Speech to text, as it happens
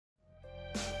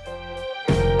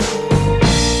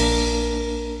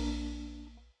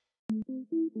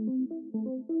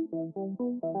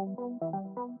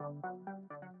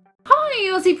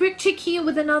Aussie Brick Chick here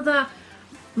with another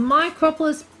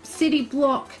Micropolis city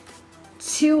block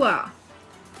tour,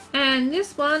 and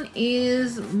this one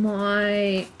is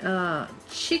my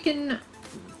chicken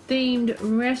themed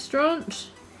restaurant.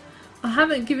 I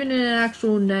haven't given it an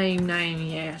actual name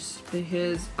yet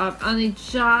because I've only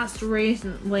just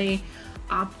recently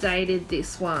updated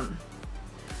this one.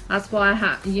 That's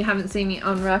why you haven't seen me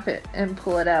unwrap it and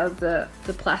pull it out of the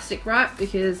plastic wrap,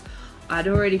 because I'd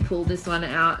already pulled this one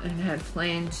out and had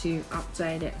planned to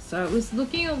update it. So it was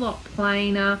looking a lot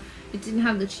plainer. It didn't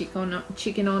have the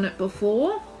chicken on it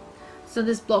before. So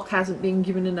this block hasn't been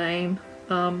given a name.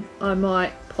 I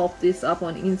might pop this up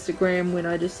on Instagram when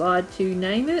I decide to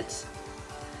name it.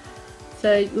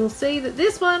 So you'll see that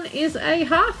this one is a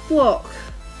half block.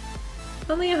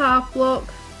 Only a half block,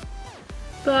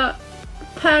 but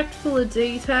packed full of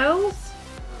details.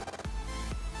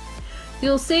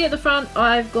 You'll see at the front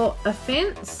I've got a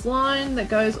fence line that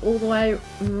goes all the way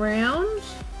around,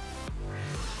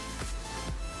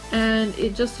 and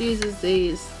it just uses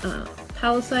these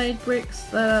palisade bricks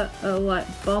that are like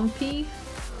bumpy,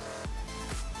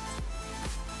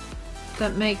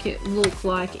 that make it look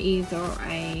like either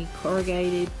a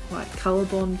corrugated like colour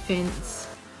bond fence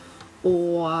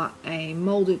or a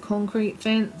moulded concrete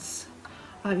fence.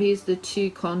 I've used the two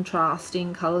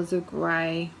contrasting colours of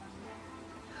grey.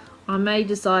 I may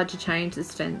decide to change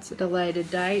this fence at a later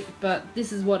date, but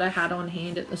this is what I had on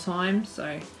hand at the time.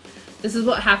 So this is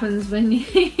what happens when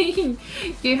you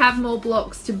have more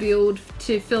blocks to build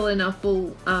to fill in a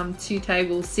full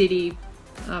two-table city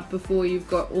before you've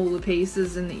got all the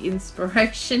pieces and the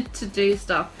inspiration to do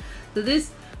stuff. So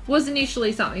this was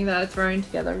initially something that I'd thrown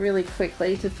together really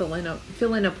quickly to fill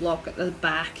in a block at the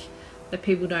back that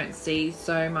people don't see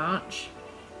so much.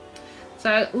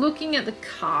 So looking at the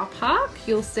car park,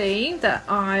 you'll see that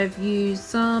I've used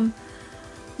some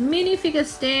minifigure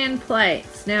stand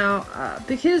plates. Now,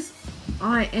 because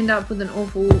I end up with an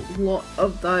awful lot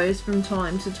of those from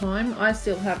time to time, I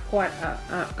still have quite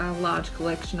a large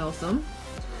collection of them.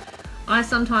 I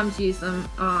sometimes use them,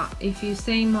 if you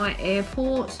see my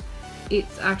airport,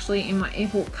 it's actually in my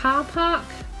airport car park.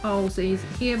 I also use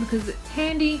it here because it's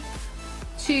handy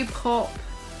to pop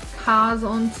cars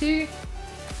onto.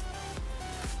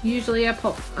 Usually I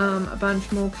pop a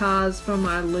bunch more cars from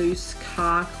my loose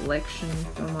car collection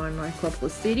from my Micropolis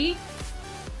city.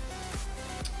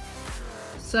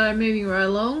 So moving right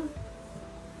along,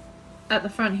 at the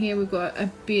front here we've got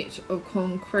a bit of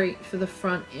concrete for the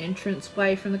front entrance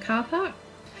way from the car park.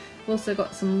 We've also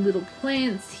got some little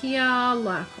plants here,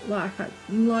 like a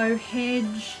low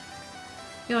hedge.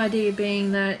 The idea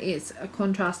being that it's a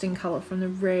contrasting colour from the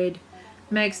red,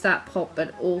 makes that pop,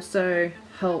 but also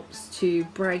helps to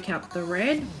break up the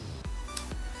red.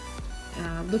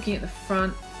 Looking at the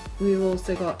front, we've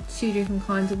also got two different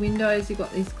kinds of windows. You've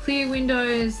got these clear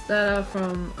windows that are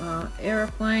from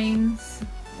aeroplanes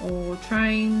or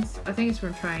trains. I think it's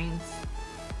from trains.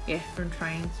 Yeah, from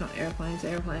trains, not airplanes.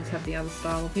 Airplanes have the other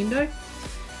style of window.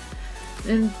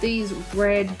 And these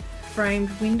red framed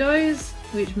windows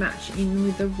which match in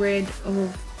with the red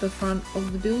of the front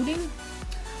of the building.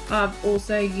 I've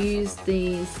also used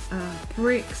these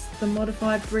bricks, the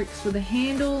modified bricks with a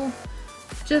handle,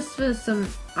 just for some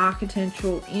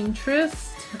architectural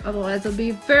interest. Otherwise it'll be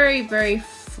a very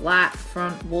flat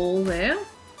front wall there.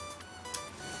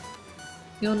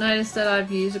 You'll notice that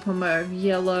I've used a combo of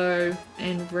yellow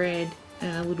and red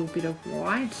and a little bit of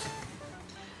white.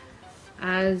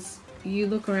 As you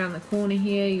look around the corner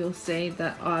here, you'll see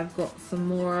that I've got some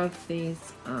more of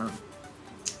these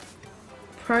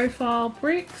profile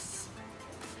bricks.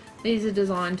 These are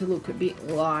designed to look a bit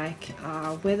like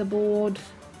weatherboard.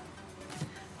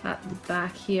 At the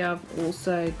back here I've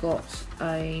also got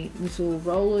a little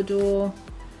roller door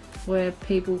where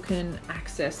people can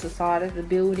access the side of the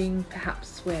building,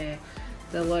 perhaps where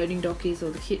the loading dock is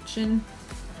or the kitchen.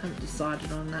 I haven't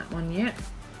decided on that one yet.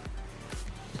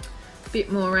 A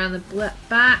bit more around the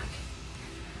back.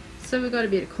 So we've got a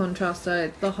bit of contrast,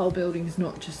 so the whole building is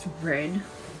not just red.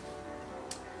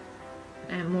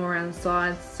 And more around the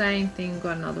side, same thing,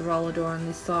 got another roller door on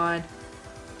this side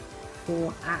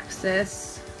for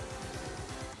access.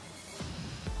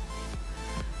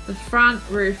 The front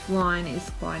roof line is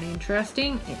quite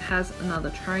interesting. It has another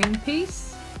train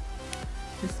piece,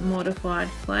 this modified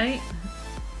plate.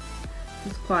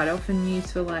 It's quite often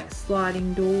used for like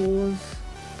sliding doors.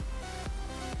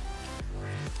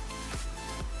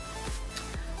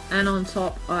 And on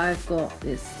top I've got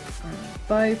this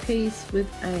bow piece with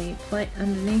a plate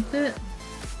underneath it,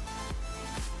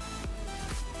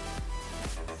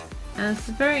 and it's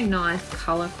a very nice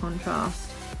colour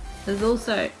contrast. There's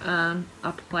also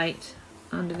a plate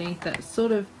underneath that's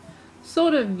sort of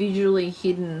visually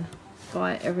hidden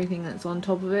by everything that's on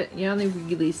top of it. You only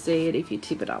really see it if you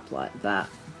tip it up like that.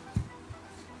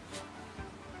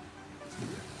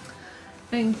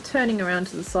 And turning around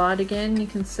to the side again, you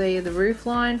can see the roof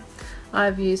line.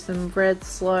 I've used some red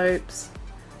slopes,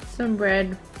 some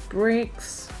red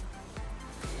bricks.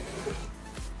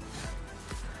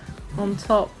 On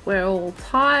top we're all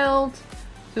tiled. So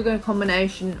we've got a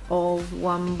combination of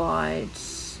 1 by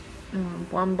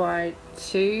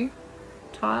 2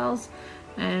 tiles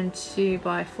and 2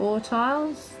 by 4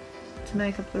 tiles to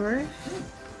make up the roof.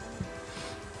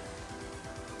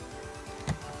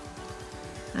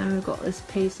 And we've got this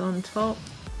piece on top,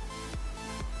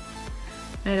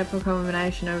 made up of a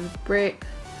combination of brick,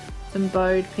 some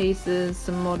bowed pieces,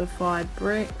 some modified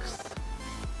bricks.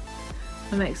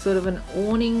 I make sort of an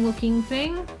awning looking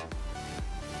thing.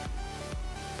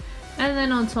 And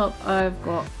then on top I've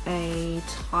got a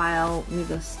tile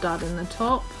with a stud in the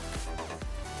top.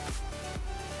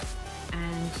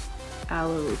 And our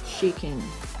little chicken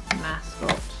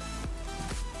mascot.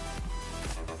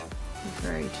 The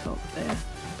very top there.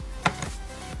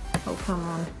 Oh, come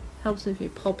on. Helps if you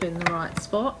pop in the right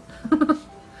spot.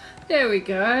 There we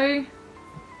go.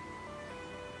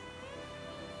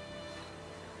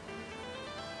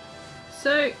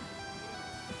 So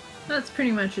that's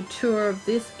pretty much a tour of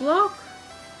this block.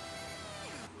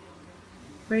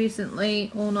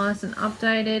 Recently, all nice and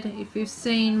updated. If you've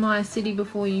seen my city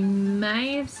before, you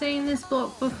may have seen this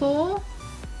block before.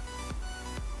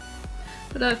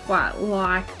 But I quite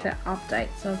like the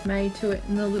updates I've made to it,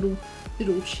 and the little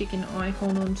chicken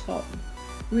icon on top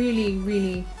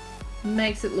really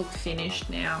makes it look finished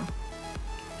now.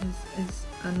 It's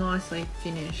a nicely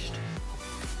finished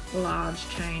large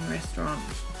chain restaurant.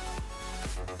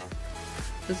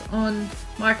 Because on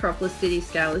Micropolis city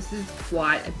scale, this is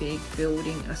quite a big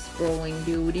building, a sprawling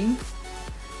building.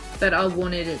 But I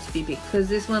wanted it to be big because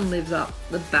this one lives up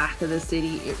the back of the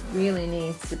city. It really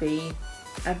needs to be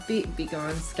a bit bigger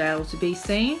on scale to be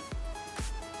seen.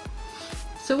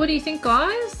 So what do you think,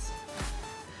 guys?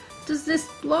 Does this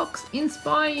block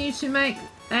inspire you to make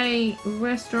a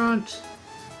restaurant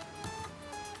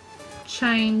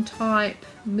chain type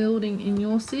building in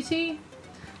your city?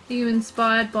 Are you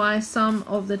inspired by some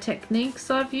of the techniques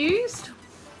I've used?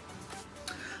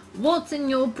 What's in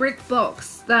your brick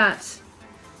box that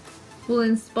will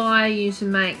inspire you to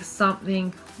make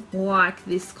something like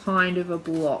this kind of a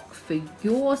block for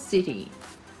your city?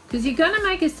 Because you're going to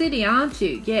make a city, aren't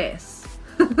you? Yes.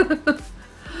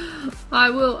 I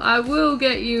will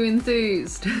get you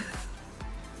enthused.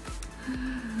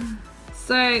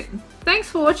 So thanks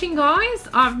for watching, guys.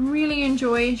 I've really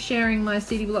enjoyed sharing my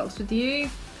city blocks with you.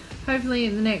 Hopefully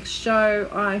in the next show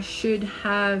I should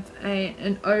have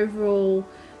an overall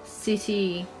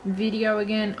city video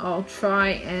again. I'll try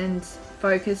and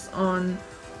focus on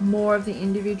more of the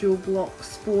individual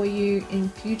blocks for you in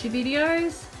future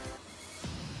videos.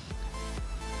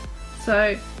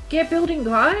 So get building,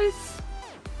 guys.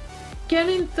 Get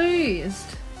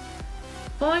enthused.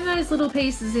 Find those little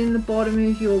pieces in the bottom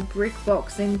of your brick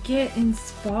box and get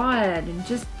inspired and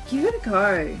just give it a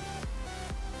go.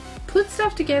 Put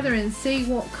stuff together and see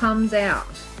what comes out.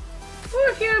 Or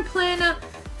if you're a planner,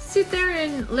 sit there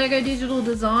in Lego Digital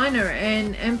Designer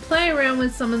and play around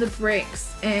with some of the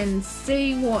bricks and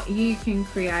see what you can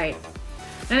create.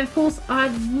 And of course,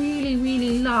 I'd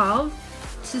really love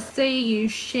to see you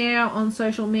share on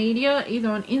social media, either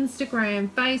on Instagram,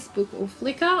 Facebook or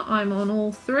Flickr. I'm on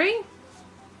all three.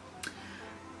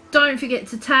 Don't forget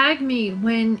to tag me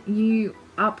when you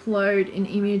upload an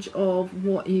image of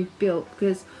what you've built,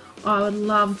 because I would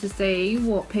love to see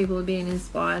what people are being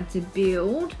inspired to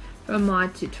build from my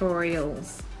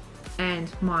tutorials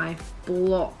and my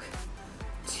block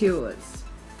tours.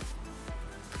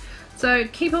 So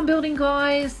keep on building,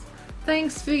 guys.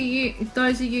 Thanks for you,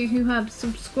 those of you who have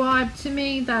subscribed to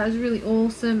me. That is really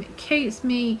awesome. It keeps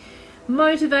me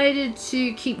motivated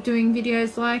to keep doing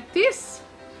videos like this.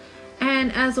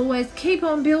 And as always, keep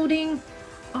on building.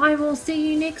 I will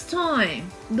see you next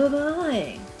time. Bye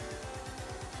bye.